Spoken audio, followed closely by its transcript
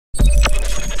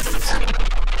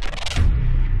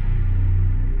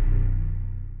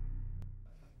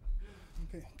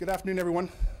Good afternoon,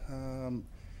 everyone. In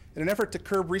an effort to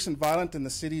curb recent violence in the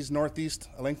city's northeast,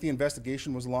 a lengthy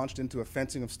investigation was launched into a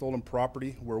fencing of stolen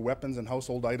property where weapons and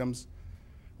household items,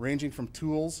 ranging from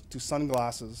tools to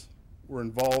sunglasses, were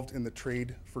involved in the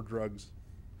trade for drugs.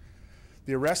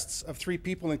 The arrests of 3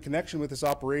 people in connection with this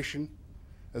operation,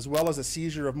 as well as a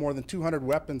seizure of more than 200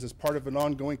 weapons, is part of an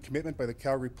ongoing commitment by the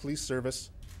Calgary Police Service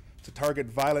to target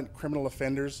violent criminal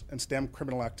offenders and stem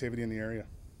criminal activity in the area.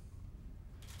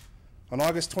 On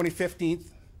August 2015,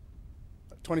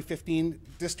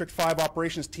 District 5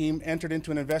 Operations Team entered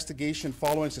into an investigation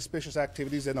following suspicious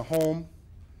activities in a home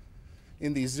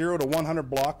in the 0 to 100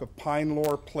 block of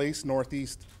Pinelore Place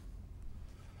Northeast.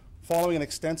 Following an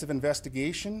extensive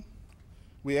investigation,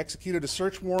 we executed a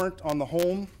search warrant on the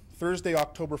home Thursday,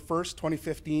 October 1st,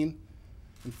 2015,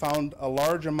 and found a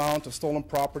large amount of stolen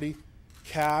property,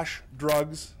 cash,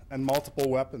 drugs, and multiple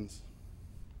weapons.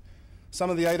 Some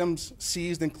of the items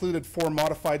seized included 4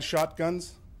 modified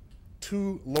shotguns,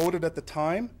 2 loaded at the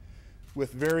time,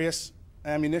 with various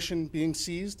ammunition being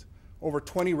seized, over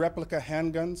 20 replica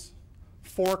handguns,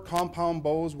 4 compound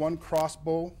bows, 1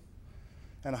 crossbow,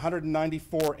 and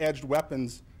 194 edged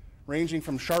weapons, ranging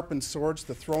from sharpened swords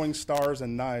to throwing stars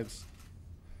and knives.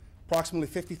 Approximately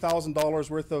 $50,000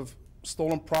 worth of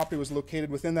stolen property was located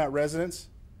within that residence,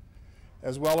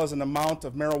 as well as an amount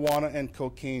of marijuana and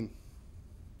cocaine.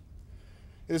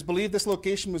 It is believed this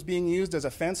location was being used as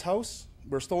a fence house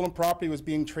where stolen property was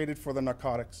being traded for the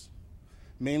narcotics,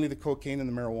 mainly the cocaine and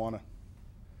the marijuana.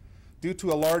 Due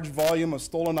to a large volume of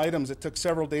stolen items, it took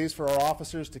several days for our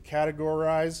officers to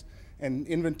categorize and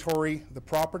inventory the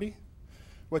property.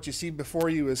 What you see before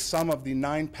you is some of the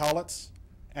 9 pallets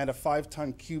and a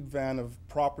 5-ton cube van of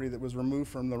property that was removed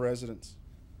from the residence.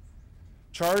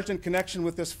 Charged in connection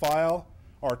with this file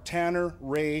are Tanner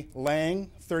Ray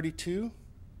Lang, 32,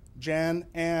 Jan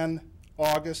Ann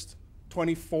August,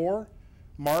 24,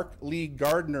 Mark Lee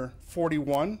Gardner,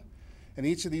 41, and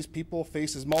each of these people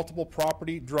faces multiple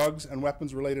property, drugs, and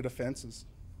weapons-related offenses.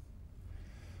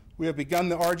 We have begun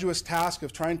the arduous task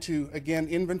of trying to, again,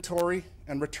 inventory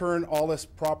and return all this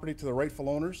property to the rightful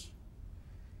owners,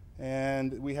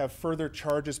 and we have further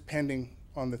charges pending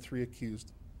on the 3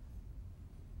 accused.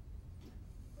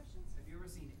 Questions? Have you ever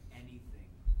seen anything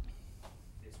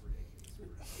this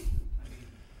ridiculous? I mean,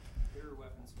 there are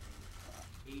weapons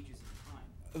from ages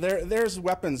of time. There's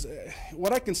weapons.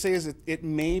 What I can say is it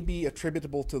may be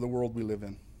attributable to the world we live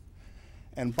in.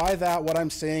 And by that, what I'm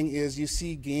saying is you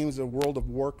see games of World of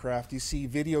Warcraft, you see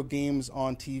video games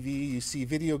on TV, you see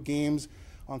video games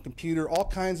on computer, all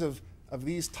kinds of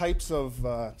these types of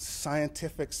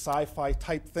scientific, sci-fi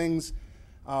type things,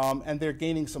 and they're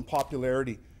gaining some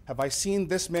popularity. Have I seen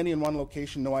this many in one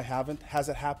location? No, I haven't. Has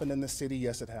it happened in this city?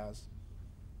 Yes, it has.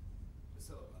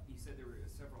 So you said there were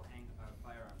several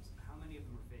firearms. How many of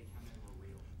them are fake? How many of them are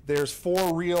real? There's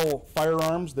 4 real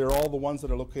firearms. They're all the ones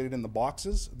that are located in the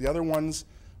boxes. The other ones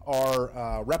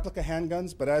are replica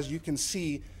handguns, but as you can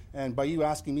see, and by you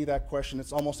asking me that question,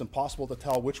 it's almost impossible to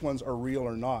tell which ones are real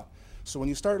or not. So when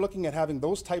you start looking at having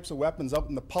those types of weapons out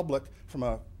in the public, from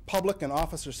a public and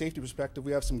officer safety perspective,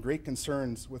 we have some great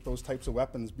concerns with those types of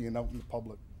weapons being out in the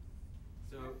public.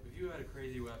 So if you had a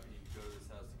crazy weapon, you'd go to this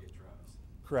house to get drugs?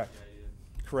 Correct. Yeah,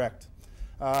 Correct.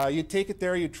 You'd take it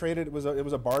there, you'd trade it. It was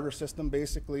a barter system,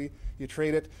 basically. You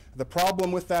trade it. The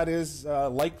problem with that is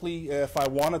likely if I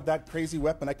wanted that crazy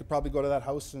weapon, I could probably go to that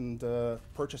house and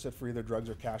purchase it for either drugs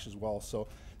or cash as well. So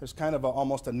there's kind of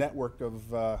almost a network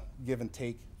of give and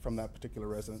take from that particular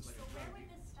residence. So where would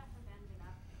this stuff have ended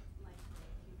up, like,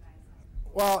 you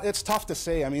guys? Well, it's tough to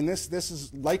say. I mean, this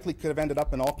is likely could have ended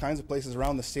up in all kinds of places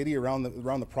around the city, around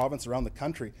the province, around the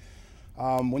country.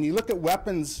 When you look at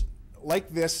weapons like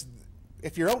this,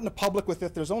 if you're out in the public with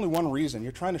it, there's only one reason.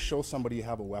 You're trying to show somebody you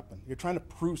have a weapon. You're trying to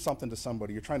prove something to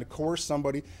somebody. You're trying to coerce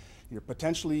somebody. You're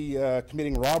potentially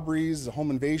committing robberies,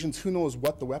 home invasions. Who knows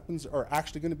what the weapons are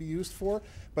actually going to be used for.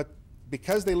 But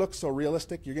because they look so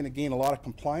realistic, you're going to gain a lot of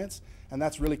compliance, and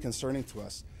that's really concerning to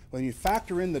us. When you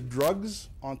factor in the drugs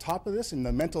on top of this and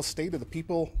the mental state of the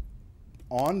people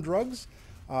on drugs,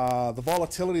 the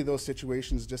volatility of those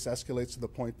situations just escalates to the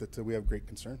point that we have great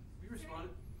concern. We responded.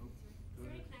 Is there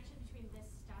any connection between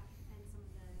this stuff and some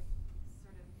of the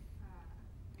sort of,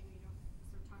 I know you don't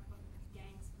sort of talk about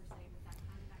gangs per se, but that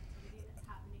kind of activity that's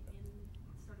happening in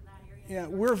sort of that area? Yeah,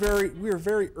 we're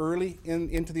very early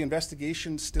into the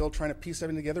investigation, still trying to piece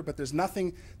everything together, but there's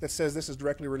nothing that says this is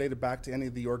directly related back to any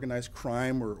of the organized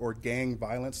crime or gang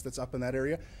violence that's up in that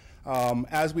area.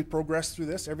 As we progress through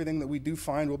this, everything that we do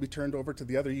find will be turned over to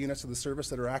the other units of the service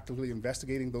that are actively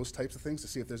investigating those types of things to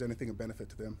see if there's anything of benefit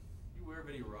to them. Are you aware of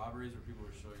any robberies where people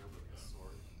were showing up with a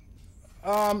sword?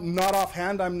 Not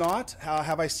offhand, I'm not.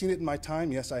 Have I seen it in my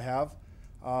time? Yes, I have.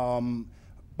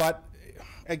 But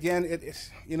again,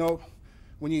 you know,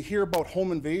 when you hear about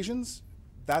home invasions,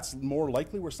 that's more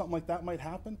likely where something like that might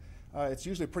happen. It's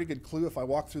usually a pretty good clue if I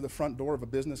walk through the front door of a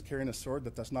business carrying a sword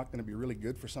that that's not going to be really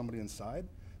good for somebody inside.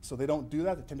 So they don't do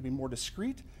that. They tend to be more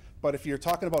discreet. But if you're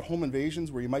talking about home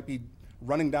invasions where you might be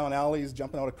running down alleys,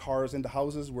 jumping out of cars into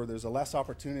houses where there's a less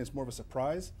opportunity, it's more of a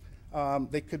surprise,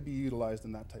 they could be utilized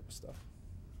in that type of stuff.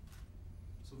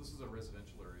 So this is a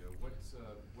residential area. What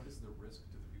is the risk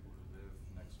to the people who live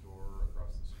next door or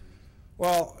across the street?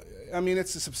 Well, I mean,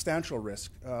 it's a substantial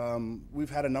risk. We've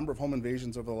had a number of home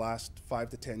invasions over the last 5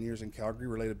 to 10 years in Calgary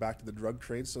related back to the drug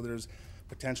trade, so there's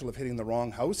potential of hitting the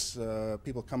wrong house,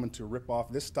 people coming to rip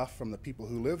off this stuff from the people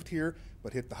who lived here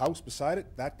but hit the house beside it.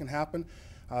 That can happen.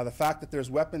 The fact that there's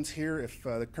weapons here, if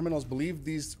the criminals believe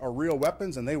these are real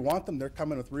weapons and they want them, they're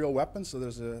coming with real weapons, so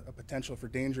there's a potential for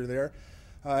danger there.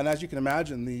 And as you can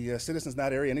imagine, the citizens in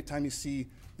that area, anytime you see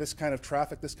this kind of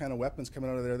traffic, this kind of weapons coming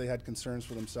out of there, they had concerns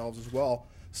for themselves as well.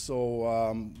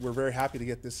 So we're very happy to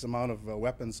get this amount of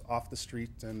weapons off the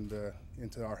street and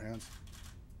into our hands.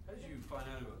 How did you find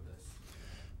out about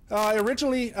this?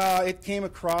 Originally, it came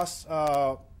across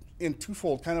in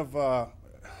twofold, kind of,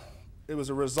 it was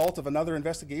a result of another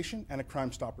investigation and a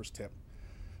Crime Stoppers tip.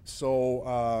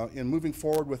 So in moving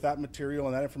forward with that material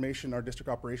and that information, our district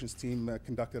operations team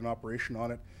conducted an operation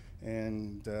on it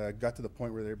and got to the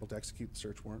point where they were able to execute the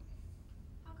search warrant.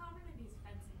 How common are these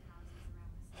fencing houses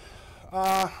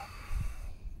around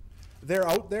this? They're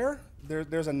out there.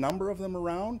 There's a number of them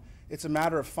around. It's a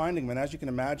matter of finding them, and as you can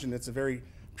imagine, it's a very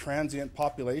transient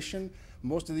population.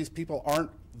 Most of these people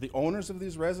aren't the owners of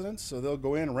these residents, so they'll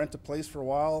go in and rent a place for a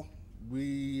while.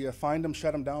 We find them,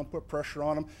 shut them down, put pressure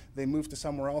on them. They move to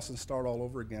somewhere else and start all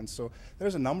over again. So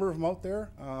there's a number of them out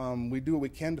there. We do what we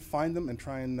can to find them and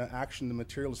try and action the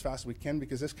material as fast as we can,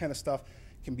 because this kind of stuff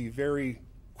can be very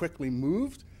quickly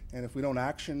moved. And if we don't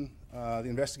action the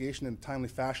investigation in a timely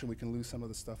fashion, we can lose some of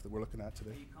the stuff that we're looking at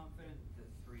today. Are you confident the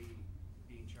 3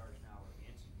 being charged now are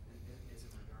it? Is in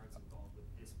regards involved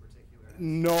with this particular?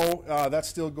 No, that's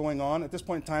still going on. At this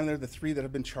point in time, they're the 3 that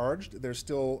have been charged. There's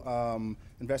still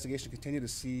investigation to continue to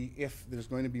see if there's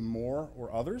going to be more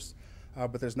or others,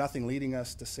 but there's nothing leading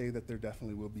us to say that there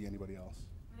definitely will be anybody else.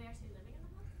 Were they actually living in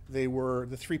the house? They were,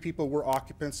 the 3 people were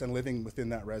occupants and living within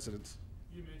that residence.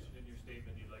 You mentioned in your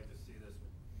statement you'd like to see this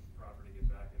property get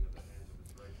back into the hands of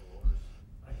its rightful owners.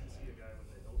 I can see a guy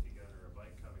with a Hilti gun or a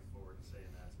bike coming forward and saying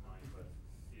that's mine, but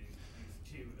do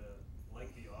you like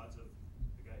the odds of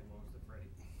the guy who owns the Freddy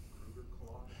Krueger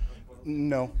claw?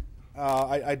 No,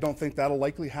 I don't think that'll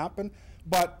likely happen.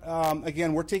 But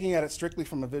again, we're taking at it strictly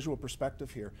from a visual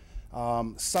perspective here.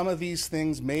 Some of these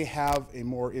things may have a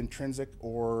more intrinsic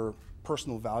or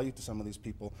personal value to some of these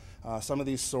people. Some of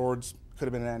these swords could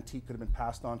have been an antique, could have been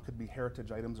passed on, could be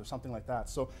heritage items or something like that.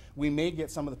 So we may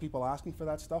get some of the people asking for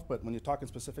that stuff, but when you're talking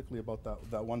specifically about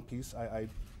that one piece, I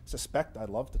suspect I'd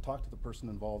love to talk to the person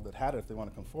involved that had it if they want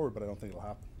to come forward, but I don't think it'll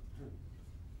happen.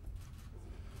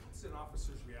 What's an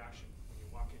officer's reaction when you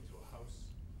walk into a house,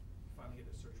 finally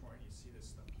get a search warrant, you see this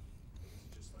stuff? Is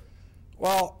it just like,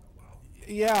 Well,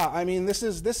 yeah, I mean, this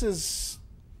is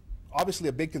obviously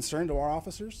a big concern to our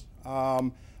officers,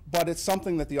 but it's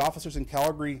something that the officers in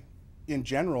Calgary in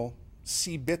general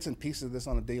see bits and pieces of this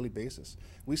on a daily basis.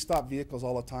 We stop vehicles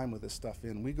all the time with this stuff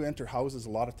in. We go enter houses a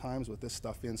lot of times with this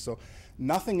stuff in. So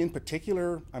nothing in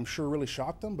particular, I'm sure, really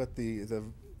shocked them, but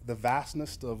the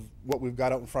vastness of what we've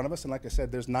got out in front of us, and like I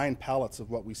said, there's 9 pallets of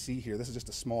what we see here. This is just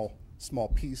a small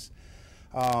piece.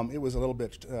 It was a little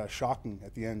bit shocking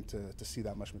at the end to see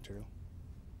that much material.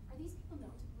 Are these people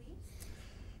known to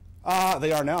police?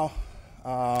 They are now.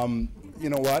 You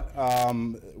know what?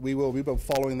 We will be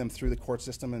following them through the court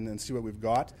system and see what we've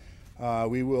got.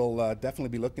 We will definitely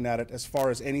be looking at it. As far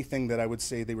as anything that I would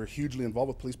say they were hugely involved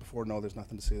with police before, no, there's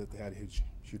nothing to say that they had a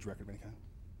huge record of any kind.